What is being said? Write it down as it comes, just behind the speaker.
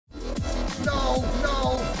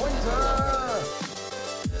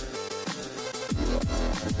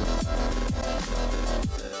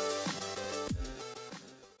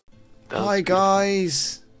Hi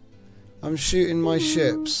guys! I'm shooting my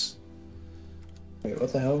ships. Wait,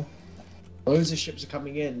 what the hell? Loads of ships are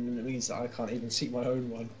coming in, and it means that I can't even see my own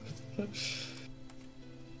one.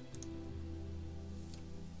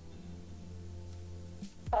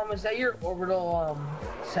 Is that your orbital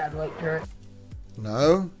satellite turret?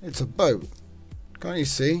 No, it's a boat. Can't you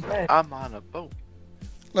see? Nice. I'm on a boat.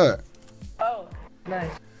 Look, Oh,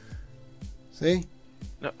 nice. see?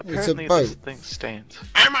 No, It's a apparently boat. this thing stands.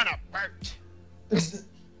 I'm on a boat.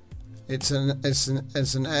 It's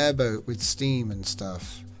an airboat with steam and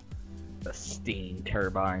stuff. A steam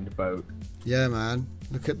turbined boat. Yeah, man.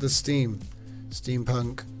 Look at the steam.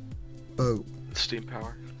 Steampunk boat. Steam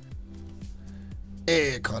power.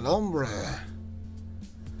 Colombra.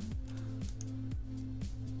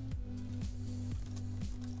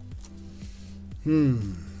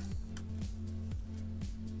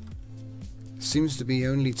 Seems to be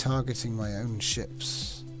only targeting my own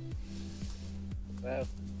ships. Well,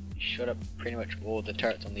 you shot up pretty much all the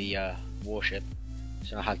turrets on the warship,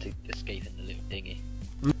 so I had to escape in the little dinghy.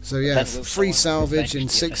 So yeah, Then will free someone salvage in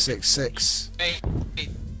avenge the 666. Hey,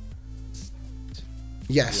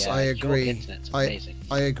 Yes, Yeah, I your agree. internet's I amazing.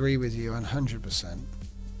 agree with you 100%.